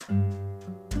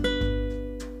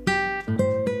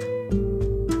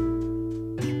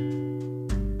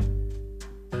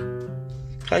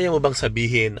Kaya mo bang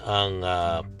sabihin ang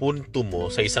punto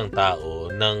mo sa isang tao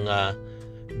ng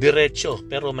diretso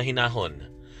pero mahinahon?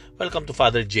 Welcome to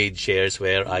Father Jade Shares,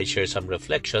 where I share some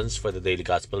reflections for the daily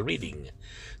gospel reading.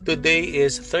 Today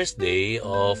is Thursday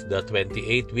of the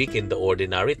 28th week in the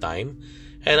ordinary time,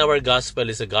 and our gospel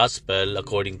is a gospel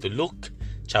according to Luke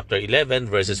chapter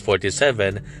 11 verses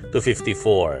 47 to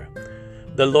 54.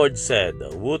 The Lord said,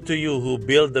 "Woe to you who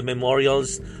build the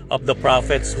memorials of the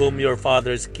prophets whom your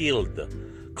fathers killed.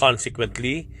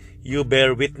 Consequently, you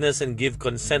bear witness and give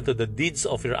consent to the deeds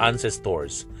of your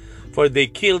ancestors, for they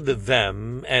killed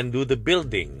them and do the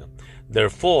building.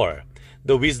 Therefore,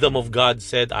 the wisdom of God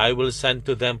said, I will send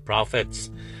to them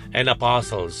prophets and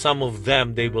apostles. Some of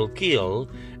them they will kill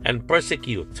and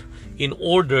persecute, in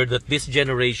order that this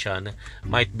generation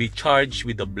might be charged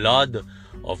with the blood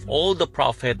of all the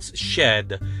prophets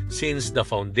shed since the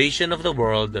foundation of the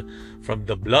world, from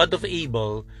the blood of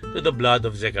Abel to the blood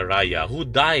of Zechariah, who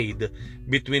died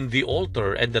between the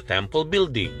altar and the temple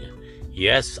building.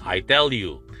 Yes, I tell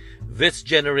you, this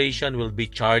generation will be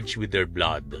charged with their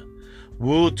blood.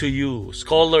 Woe to you,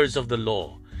 scholars of the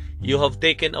law! You have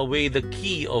taken away the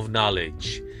key of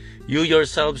knowledge. You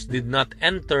yourselves did not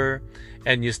enter,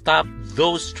 and you stopped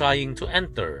those trying to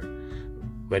enter."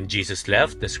 When Jesus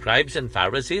left, the scribes and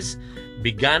Pharisees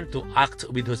began to act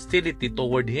with hostility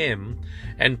toward him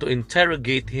and to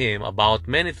interrogate him about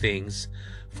many things,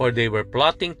 for they were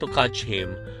plotting to catch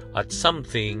him at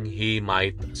something he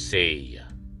might say.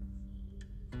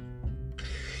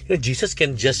 Jesus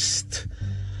can just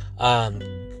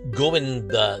go and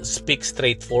speak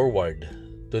straightforward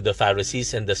to the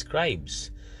Pharisees and the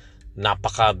scribes.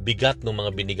 Napakabigat ng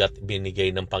mga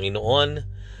binigay ng Panginoon,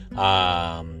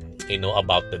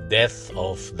 about the death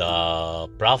of the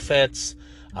prophets,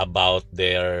 about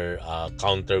their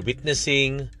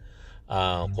counter-witnessing,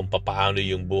 kung paano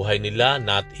yung buhay nila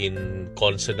not in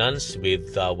consonance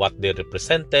with what they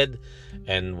represented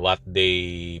and what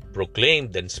they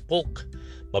proclaimed and spoke.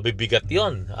 Mabibigat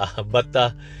yon. But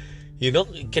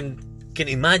can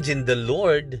imagine the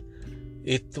Lord.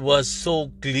 It was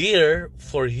so clear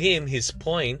for him, his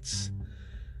points.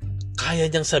 Kaya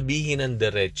niyang sabihin ng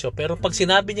diretso. Pero pag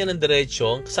sinabi niya ng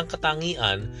diretso, ang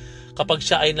katangian, kapag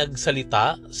siya ay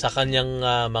nagsalita sa kanyang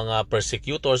mga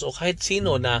persecutors o kahit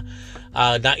sino na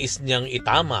nais niyang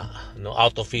itama,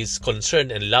 out of his concern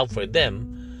and love for them,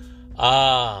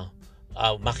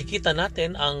 makikita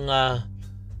natin ang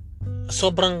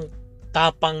sobrang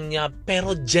tapang niya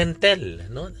pero gentle,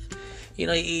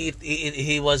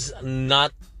 he was not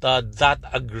that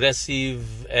aggressive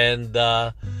and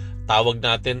tawag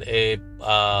natin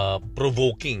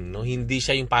provoking, hindi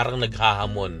siya yung parang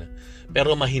naghahamon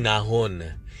pero mahinahon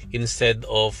instead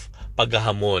of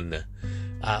paghahamon.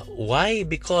 Why?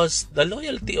 Because the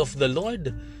loyalty of the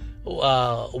Lord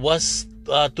was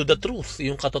to the truth,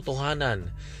 yung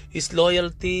katotohanan. His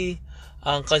loyalty,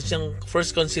 ang kanyang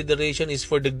first consideration is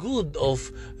for the good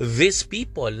of these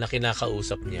people na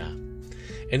kinakausap niya.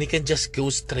 And he can just go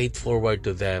straight forward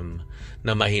to them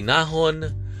na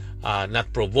mahinahon,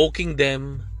 not provoking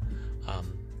them.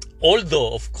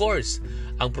 Although, of course,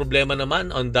 ang problema naman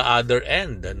on the other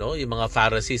end, yung mga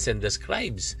Pharisees and the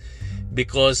scribes,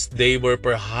 because they were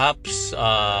perhaps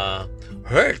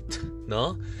hurt,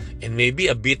 and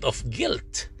maybe a bit of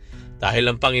guilt. Dahil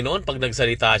ang Panginoon, pag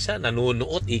nagsalita siya,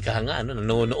 nanunuot,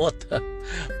 nanunuot.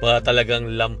 Talagang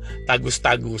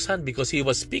tagus-tagusan because he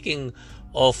was speaking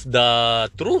of the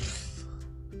truth.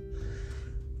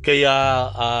 Kaya,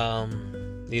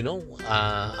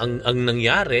 ang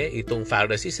nangyari, itong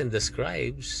Pharisees and the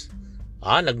scribes,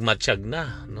 nagmatsyag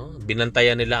na.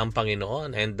 Binantayan nila ang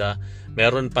Panginoon and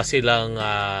meron pa silang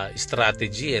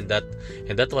strategy and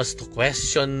that was to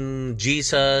question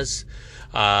Jesus,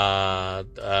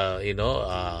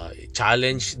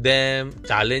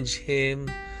 challenge him,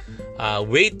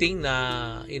 waiting na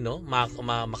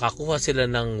makakuha sila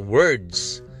ng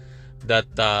words that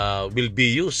will be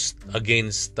used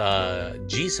against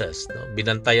Jesus.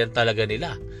 Binantayan talaga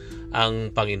nila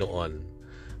ang Panginoon.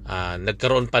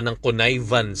 Nagkaroon pa ng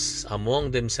connivance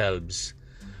among themselves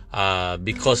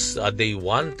because they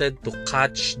wanted to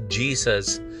catch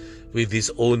Jesus with his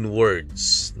own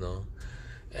words,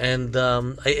 and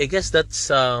I guess that's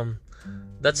how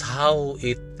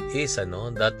it is,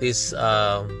 that is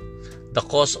the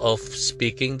cause of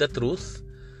speaking the truth,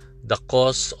 the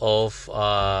cause of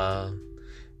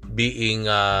being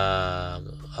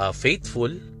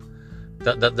faithful.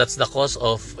 That's the cause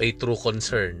of a true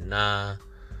concern na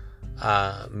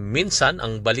minsan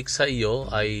ang balik sa iyo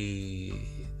ay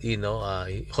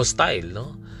hostile,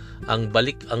 ang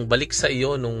balik sa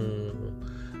iyo nung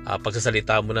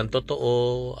pagsasalita mo ng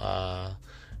totoo,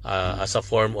 as a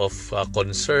form of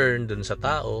concern dun sa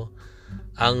tao,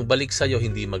 ang balik sa'yo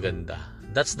hindi maganda.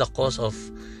 That's the cause of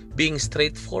being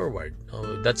straightforward.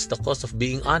 That's the cause of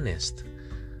being honest.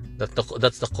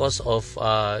 That's the cause of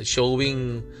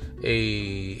showing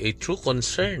a true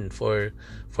concern for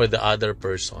the other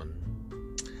person.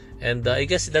 And I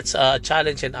guess that's a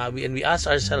challenge, and we ask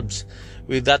ourselves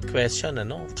with that question,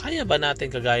 kaya ba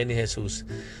natin kagaya ni Jesus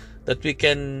that we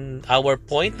can, our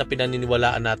point na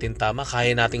pinaniniwalaan natin tama,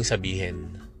 kaya nating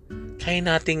sabihin. Kaya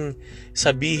nating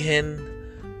sabihin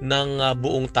ng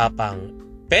buong tapang.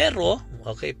 Pero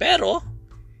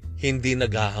hindi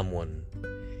naghahamon.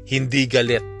 Hindi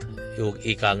galit. Yung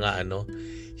ika nga,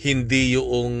 hindi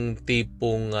yung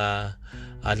tipong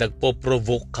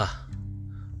nagpo-provoke ka.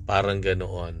 Parang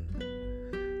ganoon.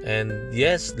 And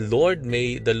yes, the Lord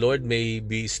may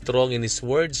be strong in His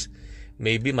words.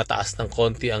 Maybe mataas ng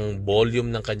konti ang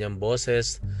volume ng kanyang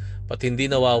boses. But hindi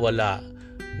nawawala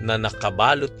na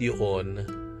nakabalot yun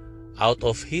out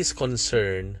of His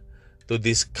concern to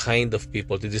this kind of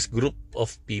people, to this group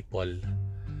of people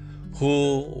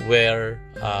who were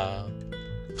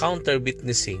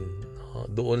counter-witnessing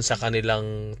doon sa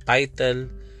kanilang title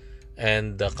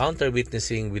and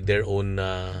counter-witnessing with their own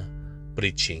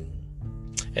preaching.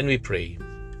 And we pray,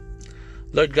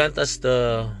 Lord, grant us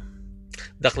the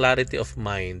clarity of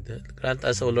mind. Grant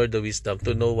us, O Lord, the wisdom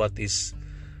to know what is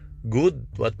good,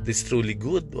 what is truly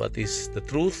good, what is the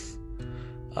truth,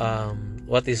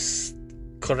 what is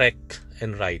correct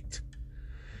and right.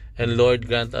 And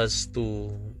Lord, grant us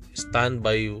to stand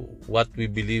by what we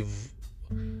believe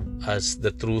as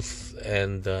the truth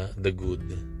and the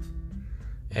good.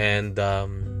 And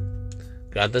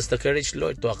grant us the courage,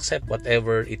 Lord, to accept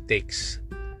whatever it takes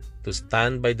to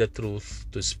stand by the truth,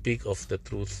 to speak of the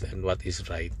truth and what is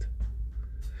right.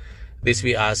 This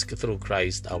we ask through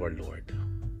Christ our Lord.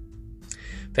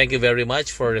 Thank you very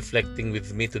much for reflecting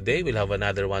with me today. We'll have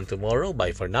another one tomorrow.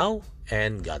 Bye for now,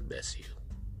 and God bless you.